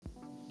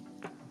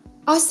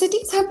Our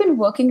cities have been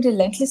working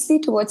relentlessly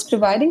towards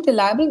providing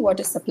reliable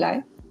water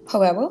supply.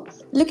 However,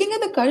 looking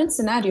at the current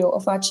scenario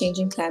of our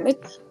changing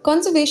climate,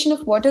 conservation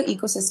of water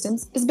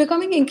ecosystems is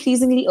becoming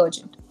increasingly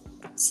urgent.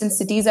 Since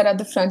cities are at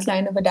the front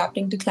line of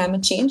adapting to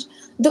climate change,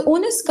 the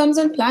onus comes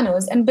on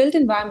planners and built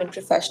environment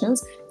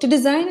professionals to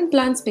design and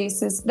plan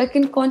spaces that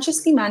can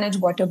consciously manage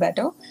water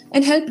better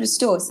and help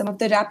restore some of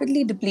the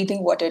rapidly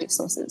depleting water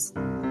resources.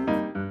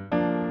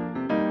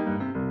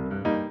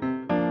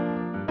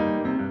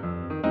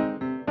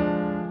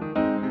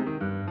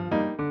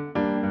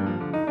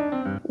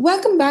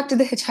 Welcome back to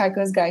The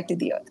Hitchhiker's Guide to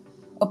the Earth,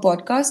 a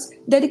podcast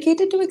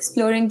dedicated to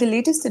exploring the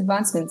latest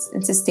advancements in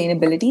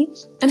sustainability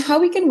and how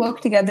we can work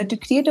together to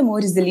create a more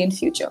resilient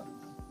future.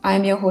 I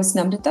am your host,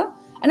 Namrita,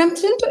 and I'm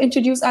thrilled to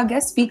introduce our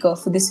guest speaker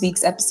for this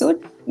week's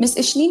episode, Ms.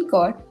 Ishleen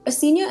Kaur, a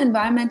senior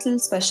environmental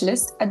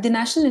specialist at the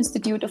National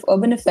Institute of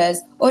Urban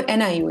Affairs, or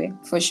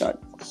NIUA for short.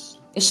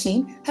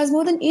 Ishleen has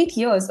more than 8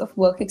 years of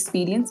work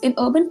experience in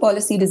urban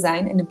policy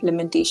design and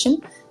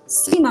implementation,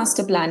 city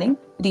master planning,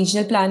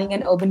 regional planning,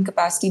 and urban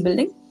capacity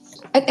building.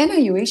 At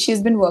NIUA, she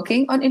has been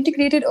working on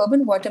integrated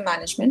urban water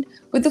management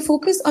with a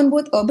focus on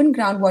both urban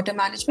groundwater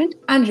management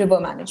and river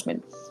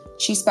management.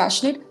 She's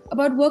passionate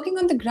about working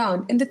on the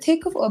ground in the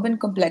thick of urban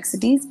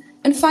complexities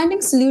and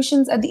finding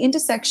solutions at the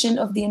intersection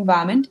of the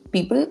environment,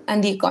 people,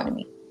 and the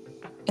economy.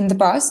 In the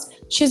past,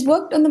 she has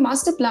worked on the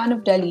Master Plan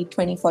of Delhi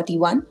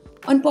 2041,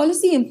 on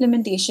policy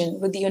implementation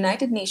with the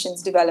United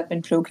Nations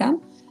Development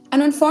Programme,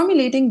 and on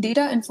formulating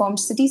data informed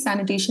city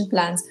sanitation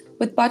plans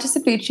with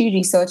participatory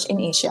research in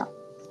Asia.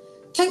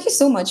 Thank you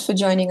so much for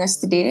joining us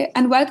today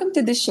and welcome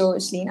to the show,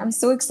 Ishleen. I'm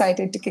so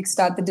excited to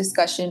kickstart the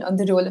discussion on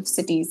the role of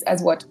cities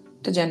as water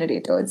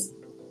generators.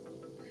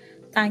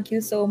 Thank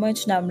you so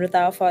much,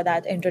 Namrita, for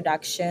that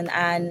introduction.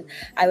 And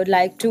I would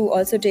like to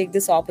also take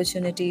this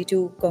opportunity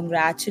to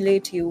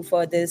congratulate you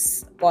for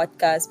this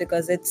podcast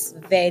because it's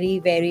very,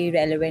 very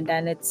relevant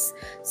and it's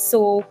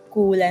so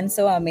cool and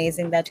so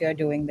amazing that you're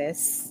doing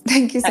this.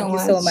 Thank you so Thank you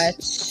much. so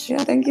much.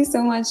 Yeah, thank you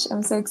so much.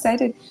 I'm so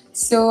excited.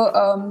 So,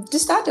 to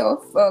start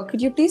off,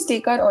 could you please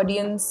take our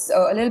audience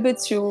a little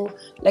bit through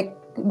like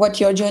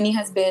what your journey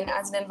has been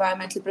as an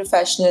environmental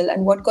professional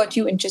and what got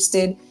you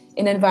interested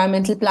in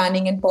environmental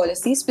planning and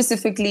policy,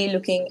 specifically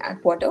looking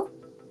at water?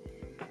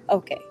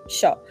 Okay,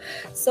 sure.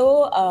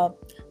 So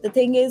the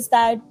thing is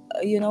that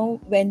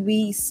when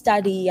we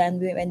study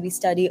when we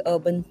study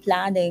urban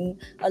planning,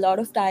 a lot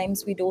of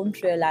times we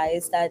don't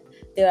realize that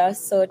there are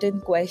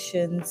certain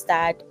questions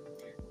that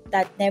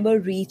never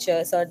reach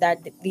us or that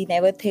we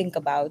never think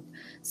about.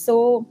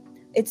 So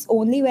it's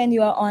only when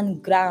you are on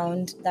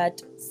ground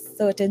that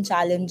certain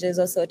challenges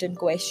or certain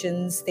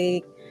questions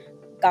they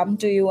come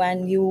to you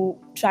and you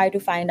try to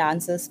find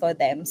answers for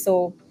them.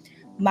 So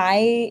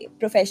my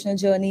professional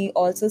journey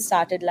also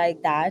started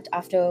like that.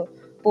 After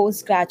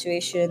post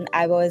graduation,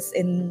 I was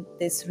in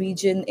this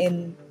region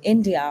in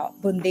India,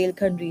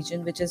 Bundelkhand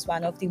region, which is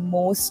one of the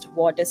most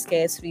water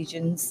scarce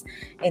regions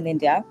in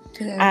India.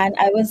 Yeah. And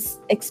I was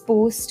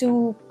exposed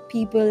to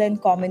people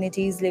and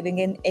communities living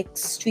in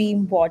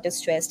extreme water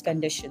stressed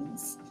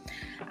conditions.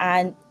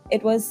 And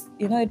it was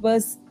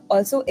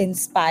also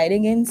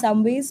inspiring in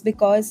some ways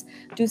because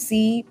to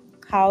see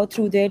how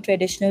through their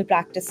traditional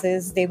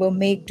practices they were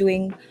make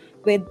doing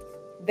with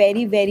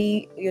very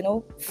very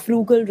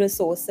frugal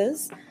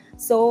resources.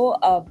 So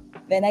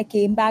when I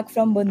came back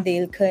from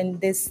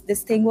Bundelkhand,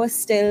 this thing was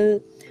still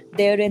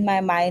there in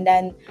my mind,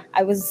 and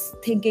I was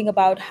thinking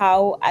about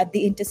how at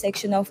the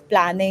intersection of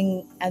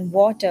planning and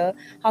water,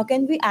 how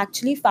can we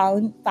actually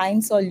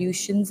find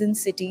solutions in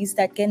cities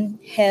that can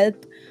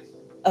help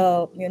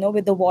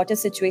with the water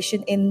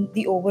situation in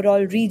the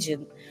overall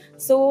region.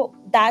 So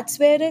that's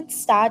where it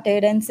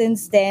started. And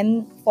since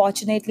then,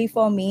 fortunately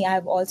for me,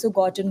 I've also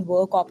gotten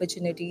work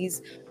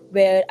opportunities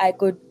where I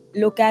could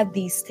look at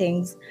these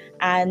things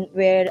and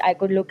where I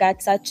could look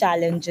at such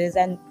challenges.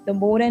 And the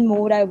more and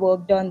more I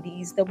worked on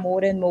these, the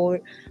more and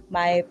more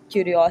my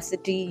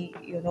curiosity,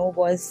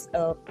 was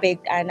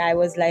picked. And I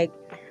was like,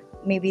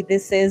 maybe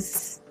this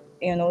is,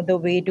 the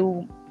way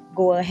to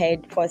go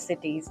ahead for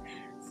cities.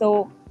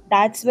 So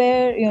that's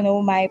where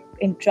my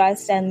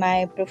interest and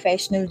my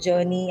professional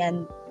journey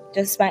and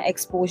just my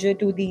exposure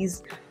to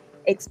these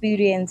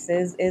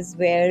experiences is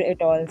where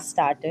it all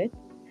started.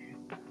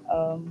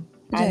 And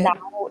Right.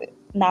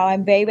 now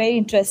I'm very very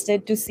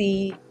interested to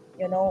see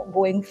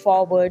going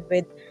forward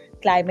with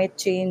climate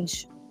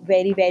change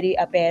very very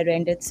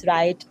apparent. It's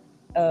right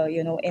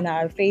in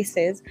our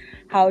faces.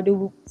 How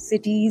do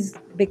cities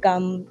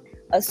become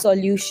a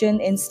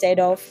solution instead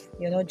of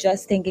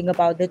just thinking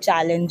about the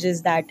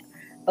challenges that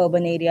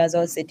urban areas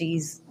or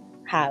cities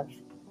have?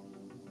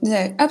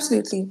 Right,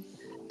 absolutely.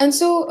 And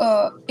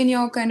so, in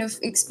your kind of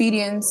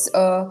experience,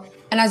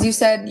 and as you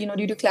said,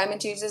 due to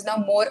climate change, there's now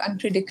more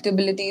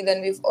unpredictability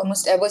than we've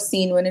almost ever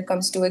seen when it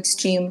comes to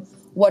extreme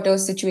water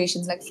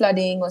situations like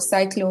flooding or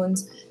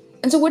cyclones.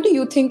 And so, what do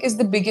you think is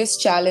the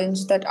biggest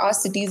challenge that our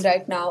cities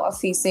right now are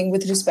facing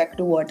with respect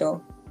to water?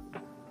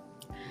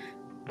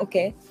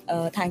 Okay,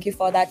 thank you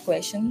for that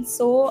question.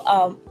 So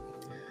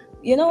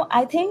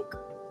I think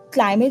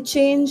Climate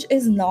change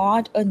is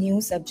not a new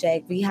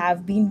subject. We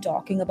have been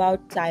talking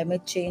about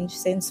climate change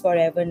since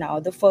forever now.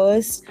 The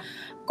first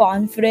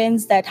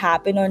conference that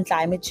happened on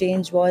climate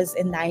change was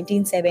in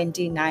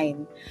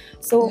 1979.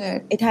 So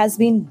Right. it has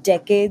been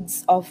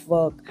decades of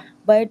work.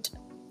 But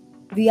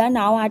we are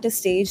now at a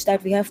stage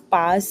that we have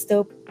passed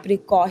the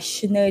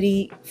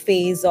precautionary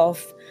phase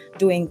of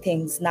doing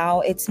things.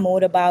 Now it's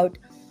more about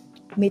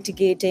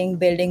mitigating,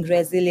 building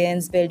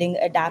resilience, building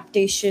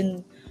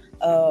adaptation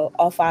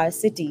of our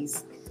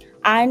cities.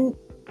 And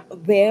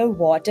where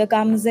water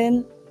comes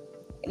in,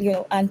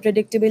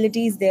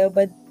 unpredictability is there,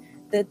 but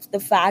the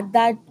fact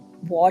that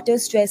water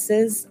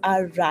stresses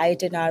are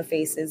right in our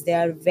faces, they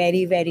are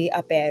very, very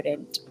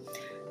apparent.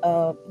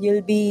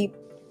 You'll be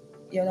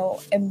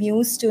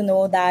amused to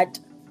know that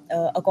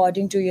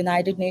according to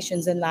United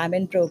Nations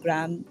Environment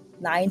Program,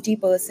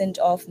 90%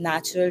 of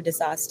natural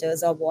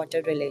disasters are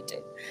water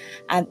related,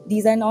 and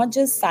these are not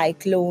just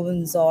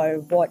cyclones or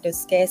water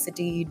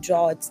scarcity,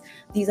 droughts.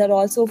 These are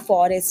also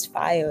forest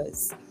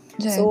fires.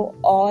 Right. So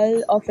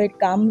all of it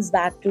comes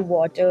back to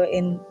water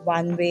in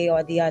one way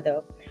or the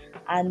other.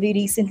 And we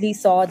recently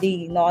saw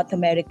the North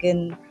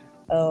American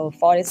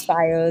forest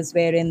fires,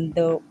 wherein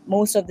the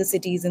most of the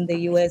cities in the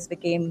US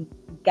became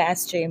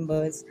gas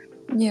chambers.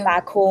 Yeah.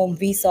 Back home,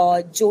 we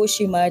saw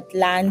Joshimat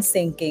land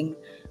sinking.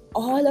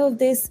 All of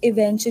this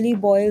eventually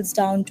boils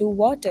down to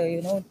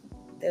water.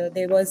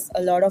 There was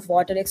a lot of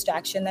water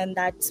extraction, and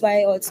that's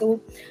why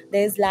also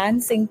there's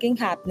land sinking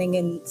happening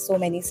in so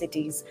many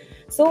cities.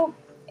 So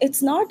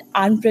it's not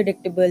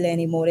unpredictable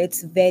anymore.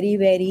 It's very,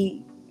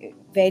 very,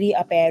 very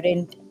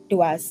apparent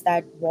to us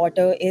that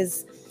water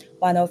is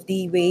one of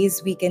the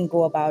ways we can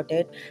go about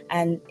it.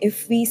 And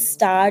if we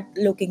start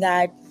looking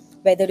at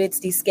whether it's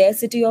the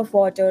scarcity of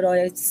water or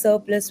it's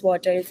surplus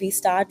water, if we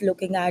start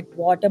looking at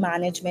water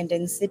management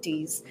in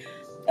cities,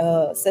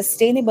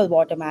 sustainable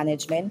water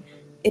management,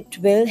 it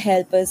will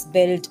help us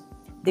build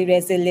the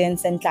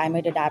resilience and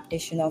climate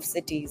adaptation of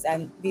cities,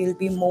 and we'll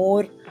be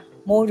more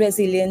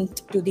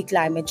resilient to the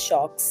climate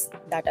shocks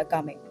that are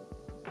coming.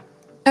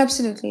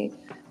 Absolutely.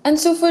 And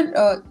so,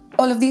 for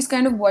all of these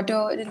kind of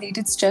water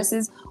related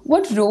stresses,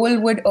 what role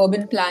would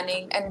urban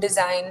planning and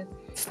design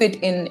fit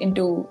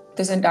into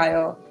this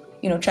entire,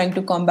 trying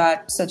to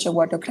combat such a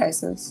water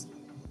crisis?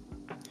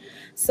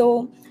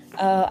 So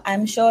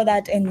I'm sure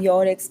that in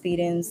your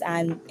experience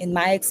and in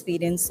my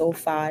experience so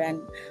far, and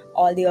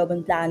all the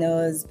urban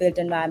planners, built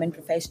environment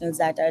professionals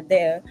that are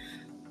there,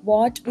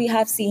 what we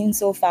have seen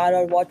so far,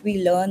 or what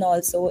we learn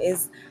also,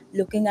 is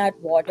looking at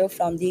water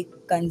from the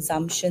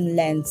consumption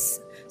lens.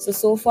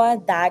 So far,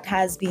 that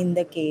has been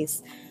the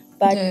case.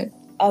 But Right.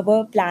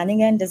 our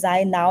planning and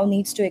design now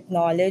needs to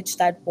acknowledge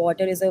that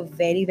water is a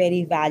very,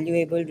 very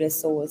valuable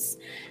resource.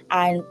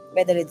 And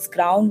whether it's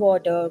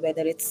groundwater,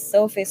 whether it's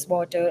surface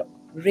water,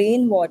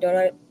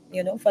 rainwater,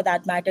 or for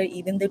that matter,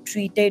 even the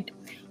treated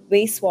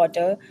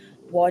wastewater,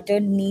 water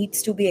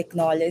needs to be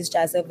acknowledged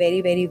as a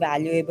very, very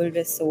valuable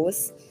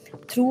resource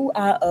through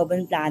our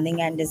urban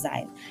planning and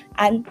design.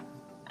 And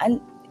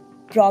and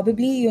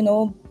probably,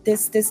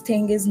 this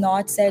thing is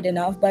not said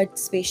enough, but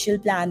spatial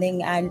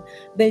planning and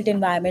built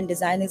environment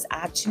design is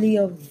actually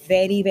a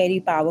very,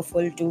 very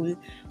powerful tool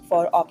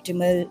for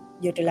optimal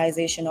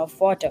utilization of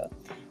water.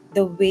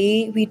 The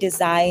way we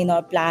design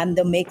or plan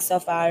the mix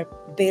of our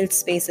built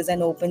spaces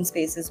and open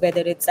spaces,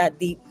 whether it's at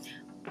the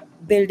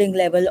building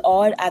level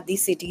or at the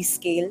city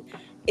scale,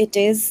 it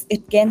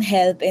can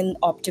help in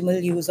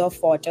optimal use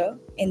of water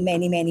in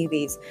many, many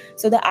ways.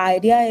 So the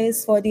idea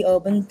is for the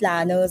urban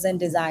planners and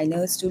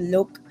designers to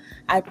look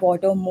at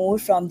water more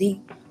from the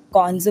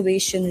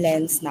conservation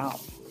lens now.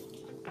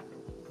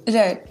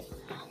 Right.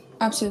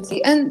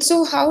 Absolutely. And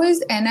so, how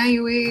is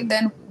NIUA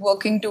then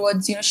working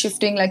towards,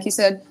 shifting, like you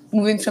said,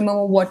 moving from a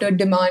more water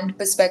demand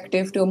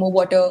perspective to a more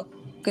water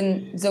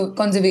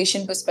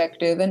conservation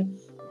perspective? And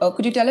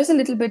could you tell us a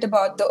little bit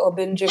about the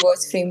urban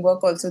rivers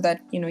framework also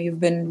that you've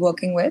been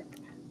working with?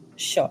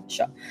 Sure,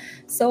 sure.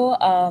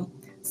 So,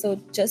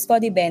 just for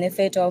the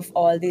benefit of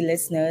all the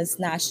listeners,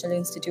 National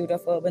Institute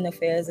of Urban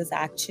Affairs is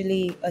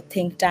actually a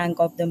think tank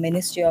of the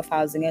Ministry of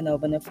Housing and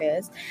Urban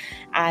Affairs,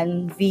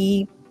 and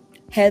we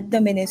help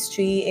the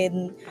ministry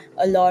in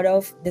a lot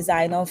of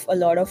design of a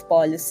lot of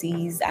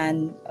policies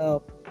and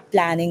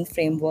planning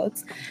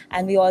frameworks,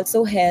 and we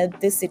also help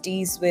the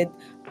cities with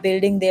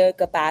building their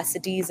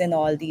capacities in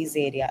all these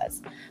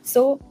areas.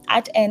 So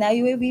at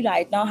NIUA, we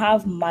right now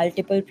have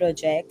multiple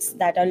projects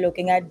that are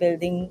looking at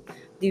building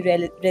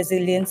the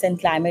resilience and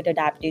climate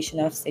adaptation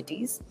of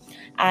cities.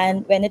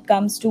 And when it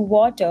comes to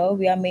water,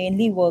 we are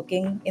mainly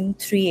working in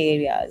three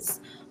areas.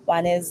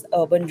 One is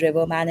urban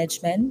river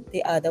management,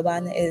 the other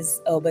one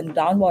is urban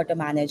groundwater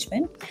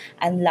management,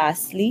 and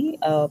lastly,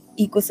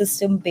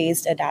 ecosystem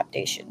based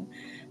adaptation.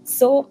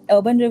 So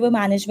urban river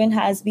management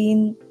has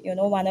been,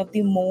 one of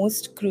the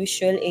most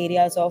crucial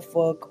areas of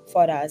work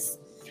for us.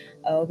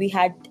 We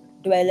had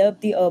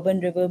developed the urban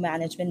river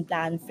management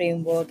plan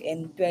framework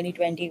in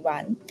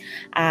 2021,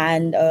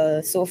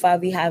 and so far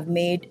we have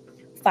made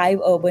 5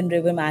 urban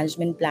river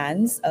management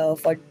plans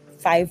for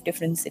 5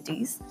 different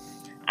cities.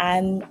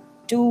 And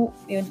to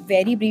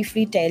very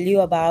briefly tell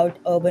you about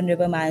Urban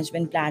River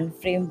Management Plan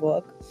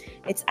framework,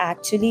 it's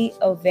actually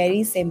a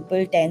very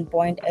simple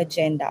 10-point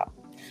agenda.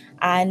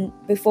 And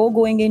before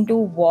going into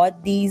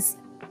what these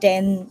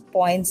 10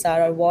 points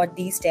are, or what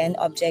these 10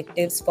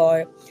 objectives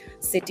for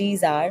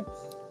cities are,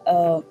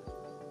 uh,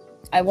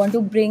 I want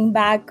to bring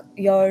back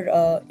your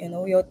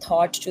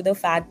thought to the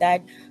fact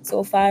that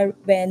so far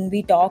when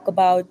we talk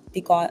about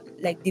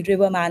like the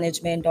river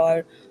management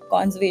or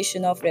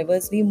conservation of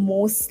rivers, we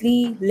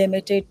mostly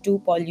limit it to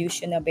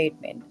pollution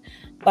abatement.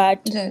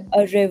 But Right.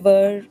 a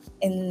river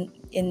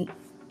in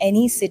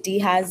any city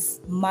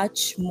has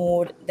much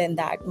more than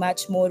that,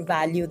 much more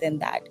value than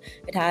that.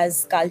 It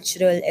has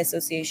cultural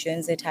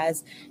associations, it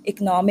has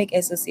economic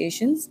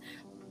associations,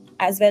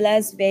 as well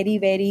as very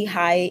very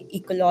high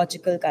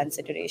ecological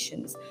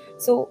considerations.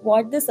 So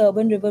what this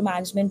urban river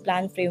management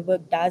plan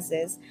framework does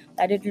is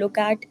that it look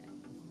at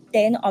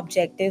 10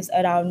 objectives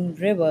around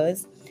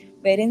rivers,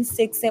 wherein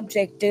 6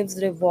 objectives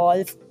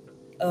revolve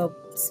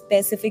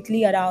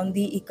specifically around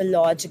the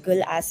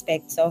ecological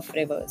aspects of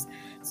rivers.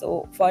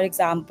 So, for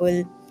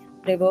example,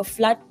 river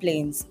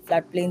floodplains.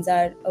 Floodplains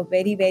are a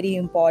very, very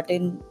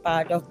important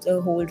part of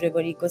the whole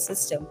river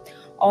ecosystem,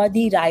 or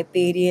the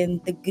riparian,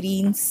 the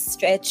green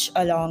stretch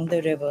along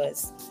the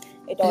rivers.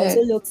 It also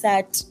Right. looks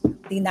at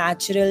the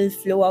natural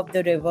flow of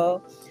the river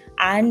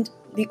and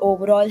the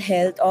overall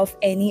health of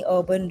any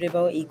urban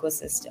river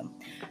ecosystem.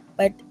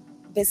 But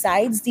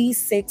besides these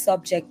 6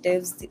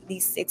 objectives,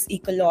 these 6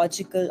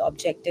 ecological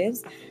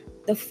objectives,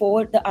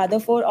 the other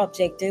 4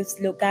 objectives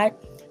look at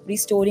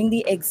restoring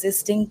the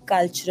existing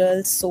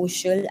cultural,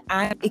 social,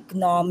 and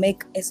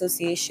economic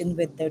association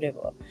with the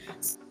river.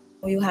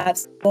 So you have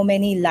so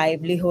many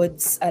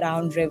livelihoods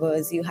around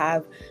rivers. You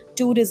have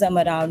tourism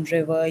around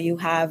river. You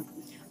have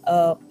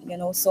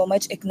so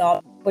much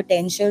economic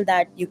potential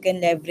that you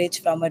can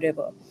leverage from a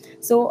river.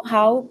 So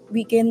how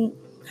we can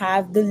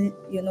have the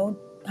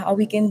how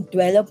we can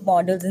develop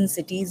models in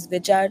cities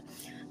which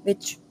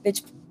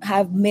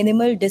have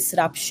minimal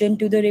disruption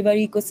to the river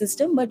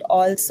ecosystem, but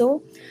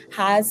also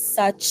has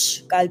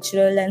such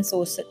cultural and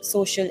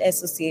social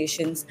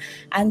associations.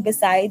 And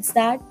besides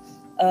that,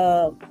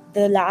 uh,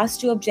 the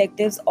last 2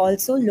 objectives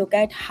also look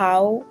at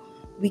how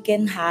we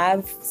can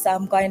have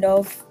some kind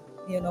of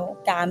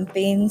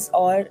campaigns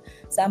or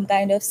some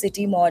kind of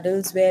city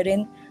models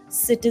wherein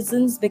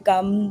citizens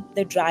become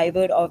the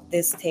driver of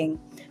this thing,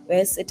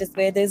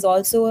 where there's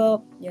also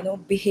a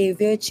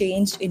behavior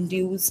change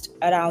induced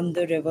around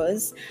the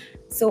rivers.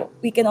 So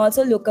we can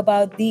also look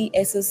about the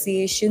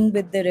association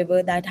with the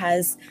river that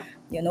has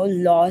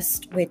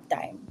lost with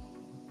time.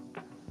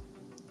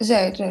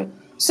 Right, right.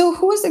 So,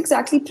 who is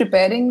exactly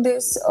preparing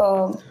this?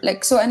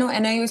 Like, so I know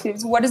NIU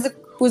is. So what is the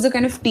who's the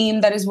kind of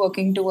team that is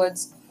working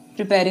towards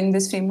preparing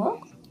this framework?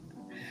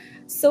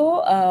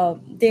 So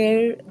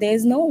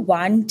there's no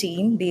one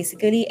team.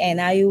 Basically,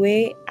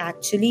 NIUA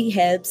actually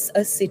helps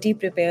a city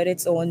prepare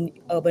its own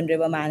urban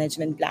river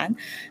management plan.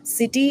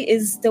 City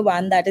is the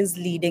one that is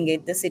leading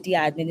it. The city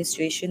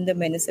administration, the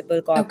municipal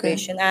Okay.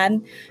 corporation,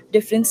 and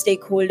different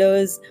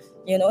stakeholders.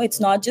 It's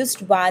not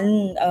just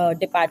one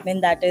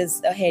department that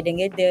is heading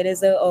it. There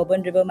is a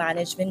urban river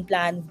management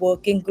plan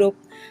working group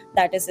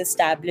that is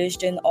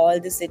established in all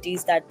the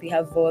cities that we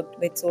have worked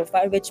with so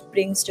far, which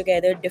brings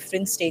together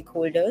different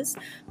stakeholders,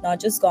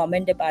 not just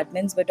government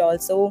departments, but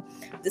also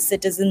the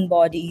citizen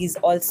bodies,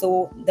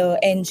 also the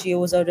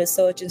NGOs or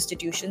research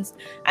institutions,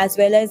 as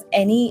well as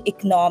any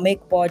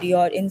economic body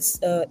or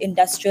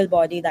industrial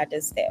body that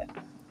is there.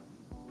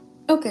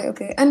 Okay,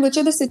 okay. And which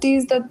are the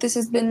cities that this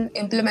has been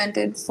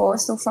implemented for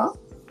so far?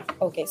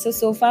 Okay,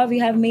 so far we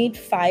have made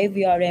 5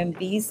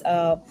 URMPs.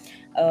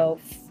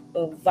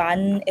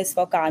 One is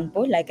for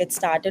Kanpur, like it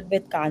started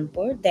with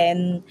Kanpur.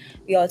 Then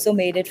we also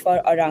made it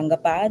for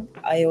Aurangabad,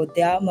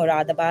 Ayodhya,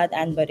 Moradabad,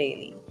 and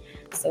Bareilly.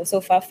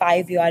 So far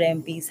 5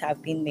 URMPs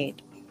have been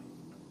made.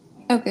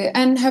 Okay.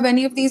 And have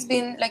any of these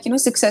been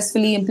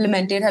successfully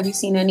implemented? Have you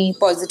seen any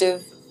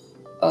positive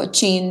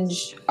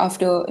change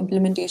after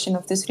implementation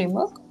of this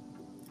framework?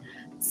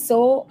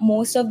 So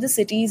most of the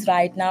cities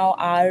right now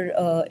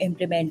are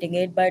implementing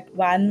it, but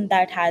one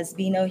that has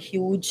been a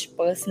huge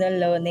personal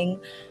learning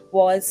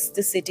was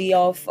the city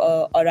of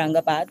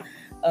Aurangabad.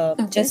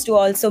 Okay. Just to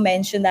also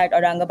mention that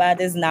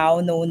Aurangabad is now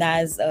known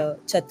as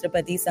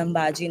Chhatrapati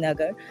Sambhaji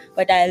Nagar,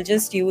 but I'll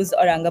just use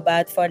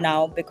Aurangabad for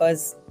now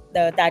because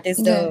that is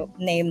Yeah. the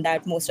name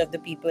that most of the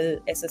people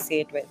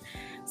associate with.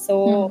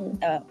 So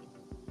Hmm.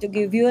 to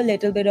give you a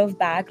little bit of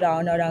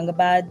background,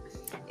 Aurangabad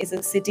is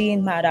a city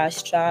in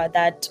Maharashtra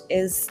that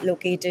is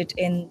located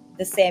in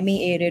the semi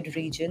arid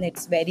region.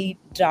 It's very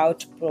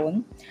drought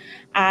prone.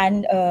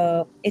 And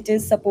it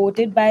is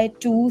supported by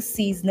 2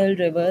 seasonal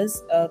rivers,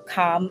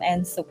 Kham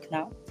and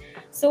Sukna.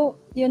 So,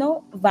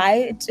 why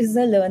it is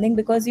a learning?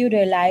 Because you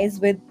realize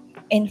with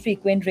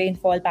infrequent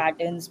rainfall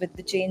patterns, with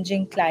the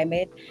changing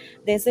climate,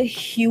 there's a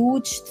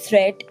huge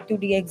threat to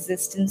the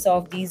existence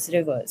of these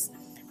rivers.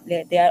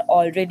 They are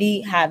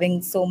already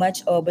having so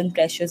much urban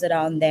pressures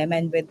around them,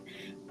 and with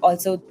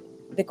also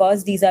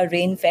because these are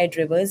rain fed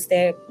rivers,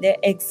 their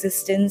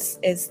existence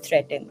is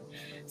threatened.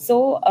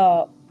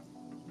 So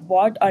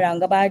what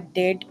Aurangabad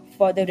did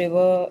for the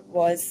river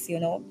was,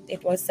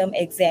 it was some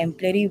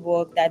exemplary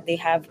work that they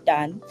have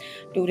done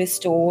to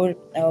restore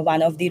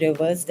one of the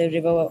rivers, the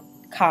river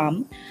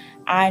Kham.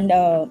 And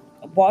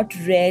what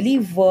really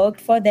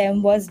worked for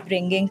them was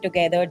bringing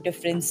together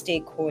different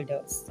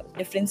stakeholders. So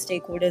different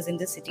stakeholders in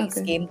the cities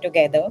Okay. came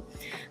together.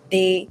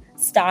 They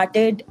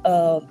started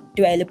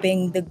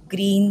developing the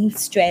green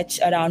stretch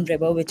around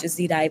river, which is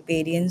the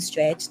riparian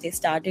stretch. They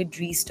started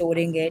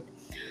restoring it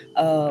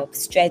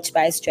stretch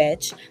by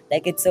stretch,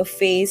 like it's a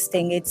phase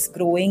thing, it's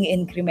growing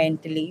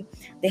incrementally.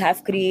 They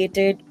have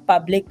created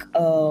public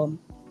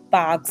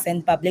parks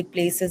and public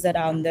places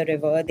around the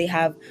river. They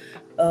have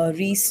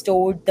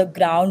restored the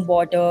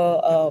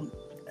groundwater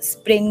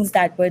springs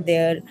that were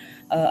there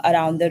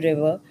around the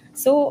river.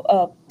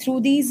 So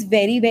through these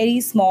very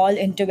very small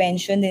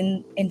interventions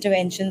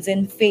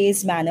in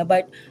phased manner,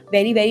 but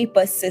very very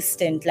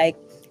persistent, like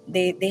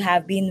they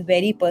have been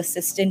very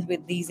persistent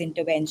with these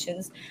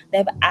interventions.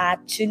 They've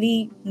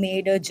actually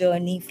made a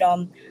journey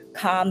from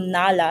Kham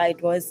Nala.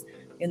 It was,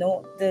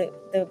 the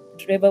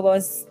river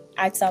was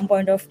at some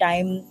point of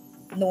time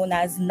known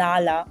as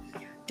Nala,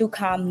 to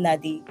Kham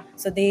Nadi.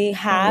 So they Oh,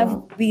 have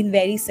wow. been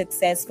very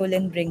successful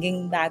in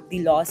bringing back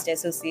the lost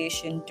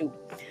association too.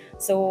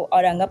 So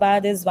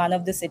Aurangabad is one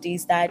of the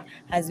cities that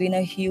has been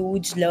a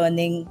huge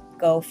learning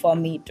curve for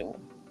me too.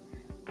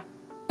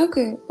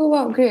 Okay. Oh,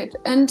 wow. Great.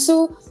 And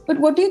so, but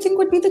what do you think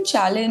would be the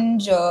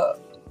challenge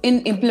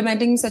in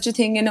implementing such a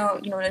thing in a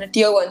in a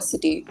tier one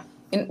city?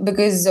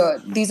 Because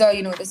these are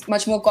this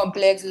much more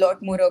complex, a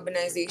lot more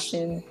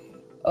urbanization.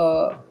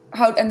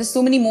 How and there's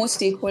so many more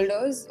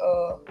stakeholders.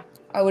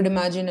 I would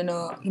imagine in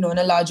a in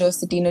a larger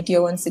city, in a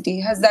tier one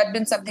city. Has that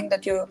been something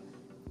that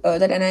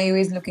that NIU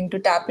is looking to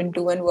tap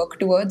into and work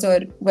towards, or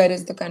where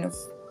is the kind of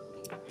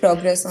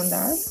progress on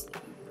that?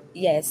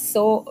 Yes,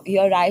 so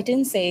you're right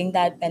in saying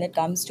that when it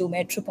comes to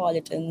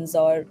metropolitans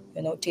or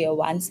tier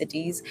one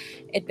cities,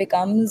 it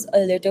becomes a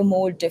little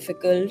more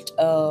difficult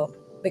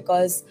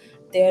because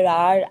there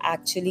are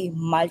actually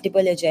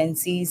multiple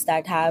agencies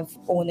that have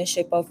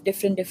ownership of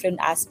different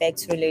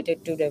aspects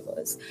related to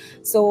rivers.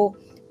 So,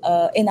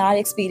 in our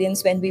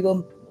experience, when we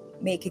were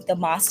making the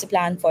master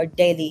plan for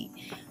Delhi,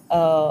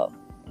 uh,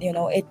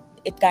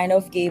 it kind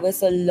of gave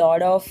us a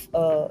lot of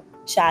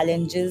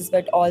challenges,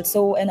 but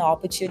also an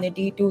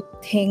opportunity to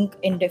think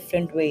in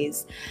different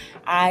ways.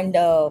 And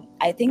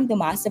I think the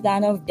master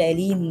plan of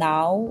Delhi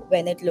now,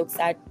 when it looks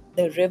at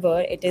the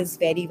river, it is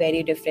very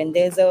very different.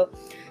 There's a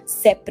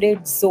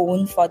separate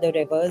zone for the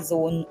river,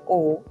 zone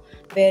O,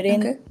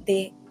 wherein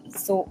Okay.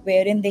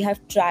 they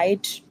have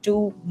tried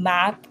to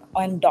map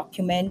and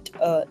document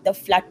the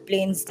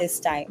floodplains this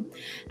time,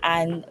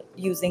 and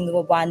using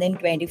a 1 in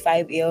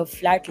 25-year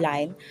flood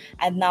line.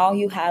 And now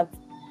you have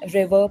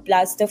river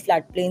plus the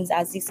floodplains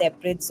as the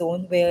separate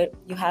zone, where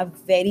you have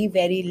very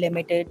very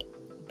limited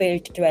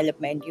built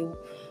development. You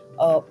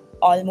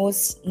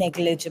almost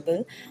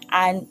negligible,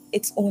 and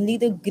it's only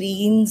the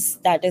greens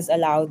that is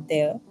allowed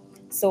there.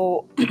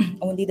 So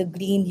only the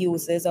green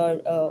uses,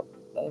 or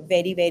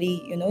very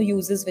very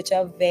uses which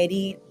are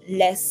very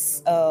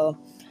less uh,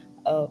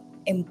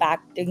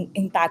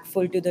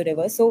 impactful to the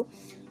river.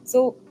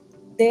 So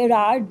there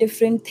are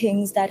different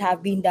things that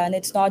have been done.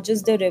 It's not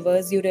just the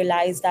rivers. You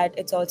realize that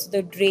it's also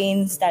the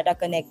drains that are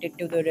connected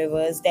to the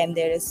rivers. Then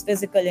there is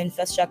physical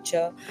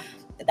infrastructure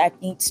that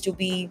needs to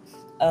be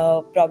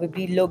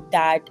probably looked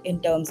at,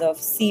 in terms of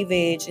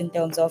sewage, in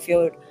terms of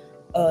your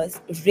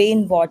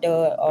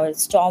rainwater or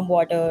storm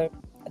water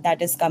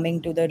that is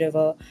coming to the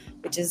river,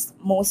 which is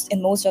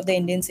most of the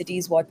Indian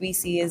cities. What we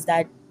see is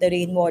that the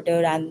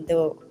rainwater and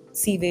the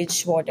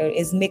sewage water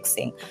is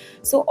mixing.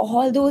 So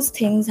all those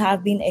things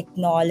have been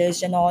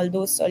acknowledged, and all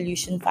those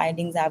solution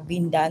findings have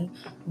been done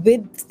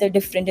with the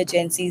different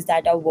agencies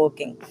that are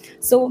working.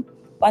 So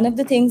one of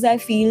the things I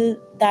feel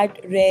that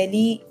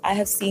really I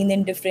have seen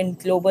in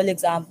different global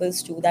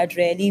examples too, that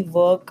really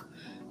work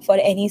for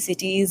any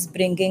city, is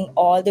bringing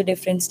all the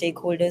different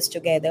stakeholders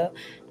together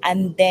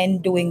and then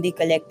doing the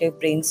collective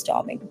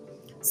brainstorming.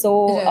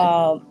 So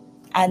Right.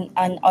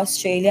 and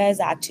Australia is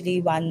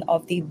actually one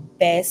of the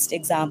best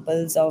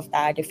examples of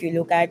that. If you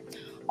look at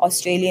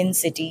Australian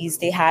cities,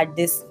 they had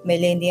this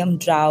millennium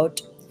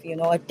drought,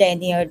 a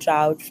 10-year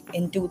drought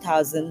in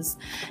 2000s.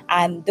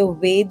 And the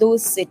way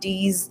those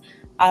cities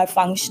are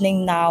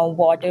functioning now,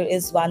 water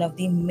is one of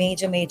the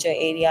major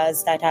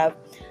areas that have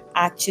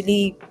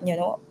actually,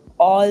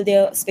 all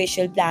their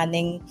spatial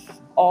planning,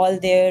 all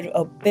their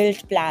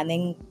built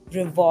planning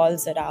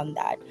revolves around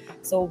that.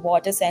 So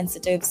water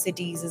sensitive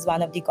cities is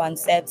one of the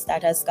concepts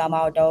that has come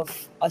out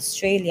of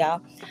Australia,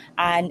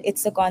 and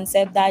it's a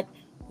concept that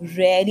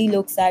really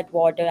looks at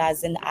water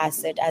as an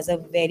asset, as a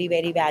very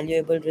very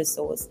valuable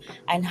resource,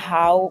 and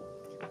how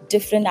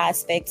different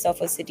aspects of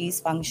a city's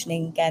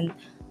functioning can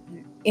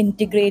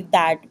integrate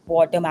that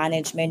water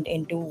management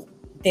into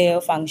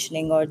their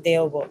functioning or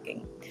their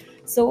working.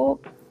 So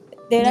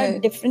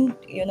Right.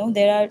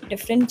 there are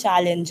different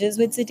challenges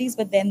with cities,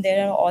 but then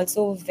there are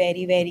also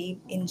very very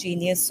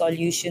ingenious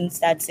solutions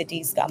that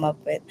cities come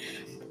up with.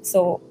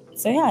 So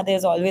So yeah,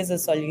 there's always a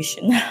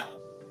solution.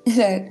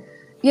 Right.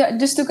 Yeah,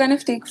 just to kind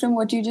of take from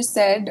what you just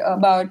said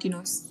about,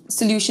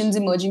 solutions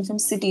emerging from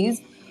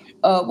cities,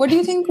 what do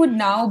you think would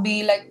now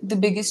be like the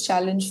biggest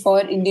challenge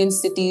for Indian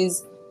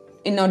cities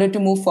in order to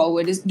move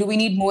forward? Do we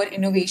need more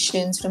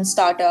innovations from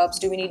startups?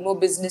 Do we need more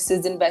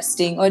businesses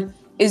investing? Or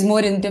is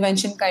more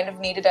intervention kind of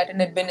needed at an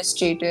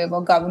administrative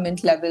or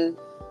government level?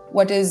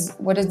 What is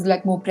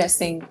like more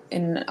pressing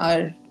in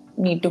our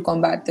need to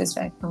combat this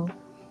right now?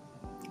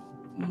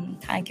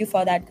 Thank you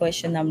for that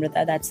question,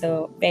 Namrata. That's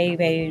a very,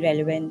 very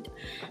relevant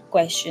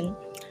question.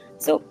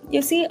 So,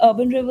 you see,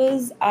 urban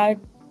rivers are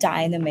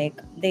dynamic.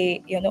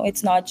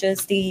 It's not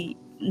just the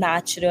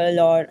natural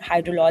or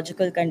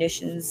hydrological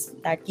conditions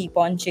that keep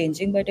on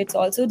changing, but it's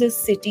also the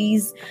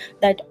cities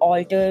that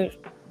alter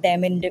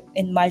them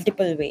in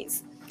multiple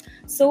ways.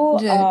 So,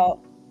 Right.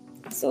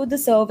 so the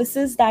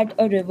services that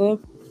a river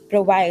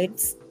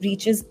provides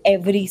reaches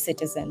every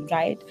citizen,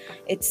 right?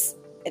 It's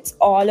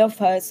all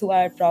of us who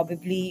are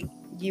probably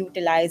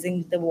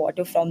utilizing the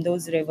water from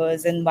those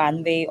rivers in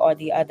one way or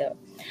the other.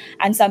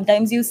 And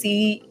sometimes you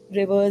see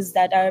rivers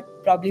that are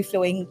probably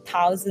flowing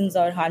thousands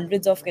or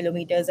hundreds of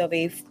kilometers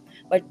away,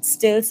 but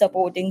still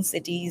supporting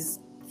cities,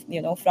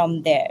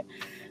 from there.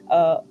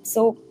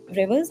 So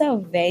rivers are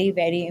very,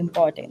 very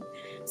important.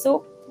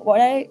 So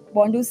what I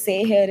want to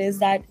say here is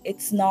that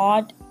it's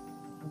not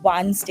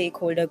one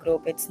stakeholder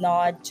group. It's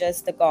not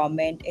just the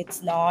government.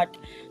 It's not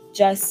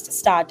just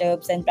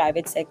startups and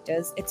private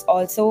sectors. It's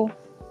also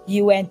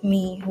you and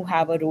me who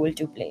have a role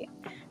to play.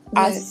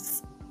 Right.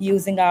 Us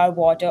using our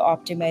water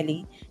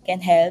optimally can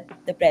help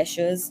the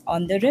pressures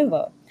on the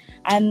river.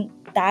 And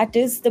that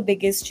is the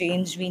biggest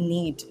change we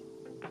need.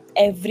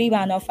 Every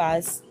one of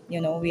us,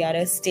 we are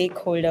a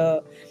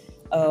stakeholder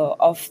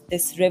of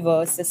this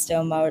river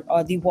system,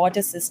 or the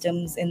water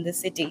systems in the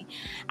city.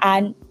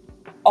 And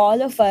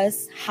all of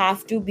us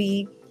have to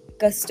be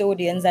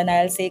custodians, and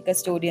I'll say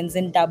custodians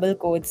in double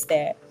quotes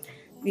there.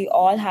 We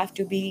all have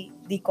to be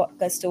the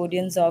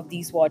custodians of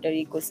these water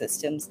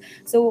ecosystems.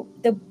 So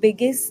the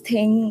biggest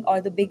thing,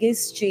 or the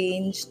biggest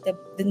change,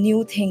 the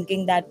new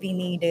thinking that we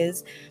need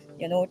is,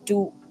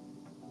 to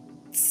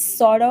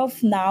sort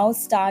of now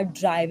start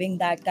driving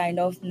that kind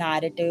of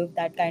narrative,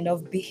 that kind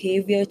of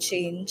behavior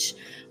change,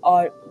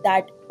 or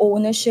that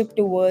ownership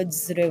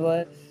towards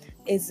river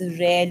is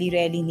really,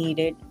 really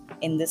needed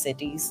in the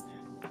cities.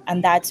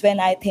 And that's when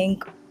I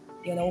think,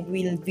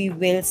 we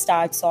will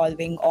start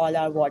solving all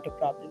our water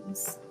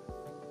problems.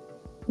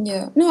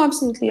 Yeah, no,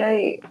 absolutely.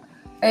 I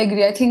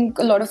agree. I think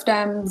a lot of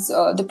times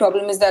the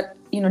problem is that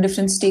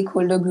different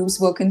stakeholder groups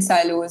work in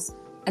silos,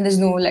 and there's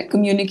no like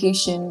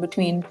communication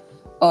between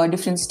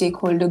different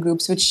stakeholder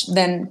groups, which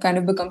then kind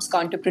of becomes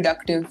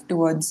counterproductive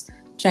towards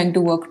trying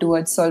to work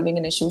towards solving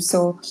an issue.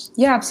 So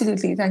yeah,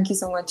 absolutely. Thank you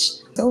so much.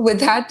 So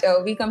with that,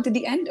 we come to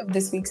the end of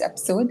this week's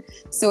episode.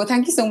 So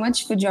thank you so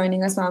much for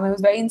joining us, ma'am. It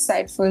was very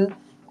insightful,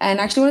 and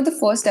actually one of the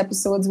first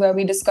episodes where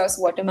we discuss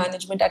water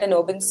management at an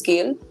urban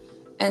scale.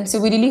 And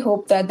so we really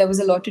hope that there was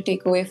a lot to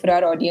take away for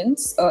our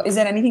audience. Is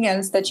there anything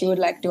else that you would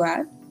like to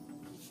add?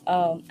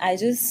 I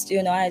just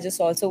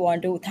also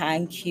want to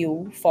thank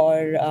you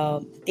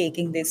for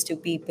taking this to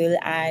people,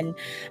 and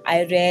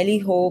I really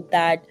hope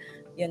that,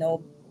 you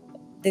know,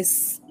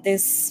 this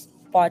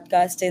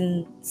podcast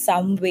in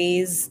some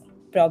ways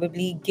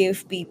probably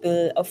give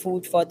people a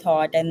food for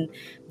thought, and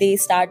they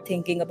start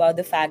thinking about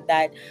the fact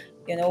that,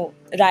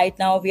 right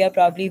now we are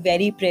probably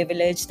very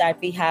privileged that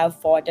we have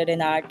water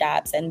in our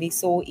taps and we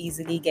so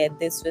easily get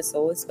this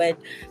resource, but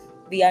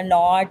we are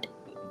not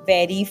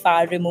very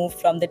far removed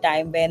from the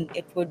time when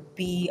it would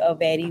be a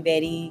very,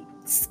 very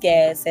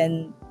scarce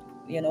and,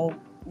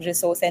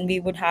 resource, and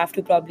we would have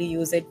to probably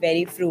use it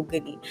very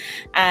frugally.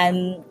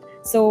 And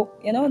so,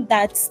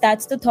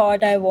 that's the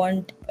thought I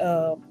want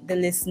the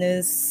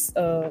listeners,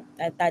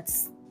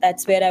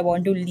 that's where I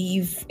want to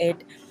leave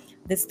it,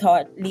 this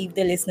thought, leave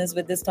the listeners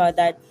with this thought,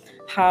 that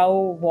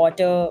how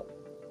water,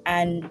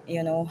 and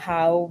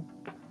how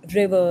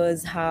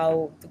rivers,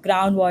 how the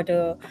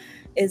groundwater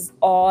is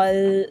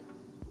all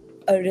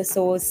a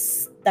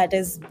resource that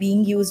is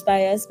being used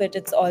by us, but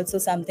it's also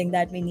something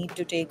that we need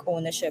to take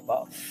ownership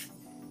of.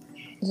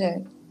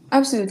 Right.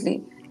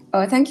 Absolutely.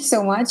 Thank you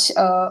so much.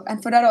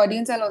 And for our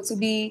audience, I'll also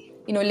be,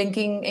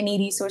 linking any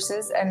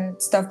resources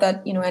and stuff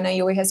that,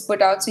 NIOA has put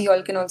out. So you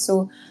all can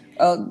also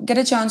get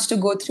a chance to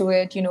go through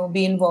it,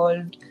 be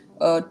involved,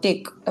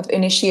 take up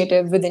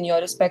initiative within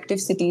your respective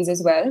cities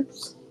as well.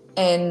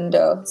 And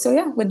so,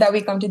 yeah, with that,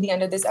 we come to the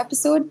end of this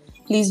episode.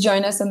 Please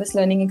join us on this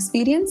learning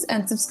experience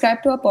and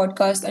subscribe to our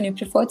podcast on your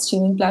preferred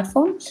streaming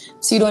platform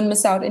so you don't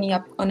miss out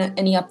on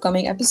any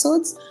upcoming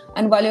episodes.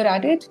 And while you're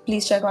at it,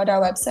 please check out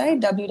our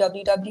website,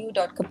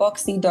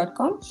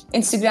 www.kapoxy.com,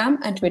 Instagram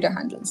and Twitter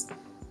handles.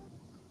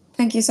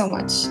 Thank you so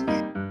much.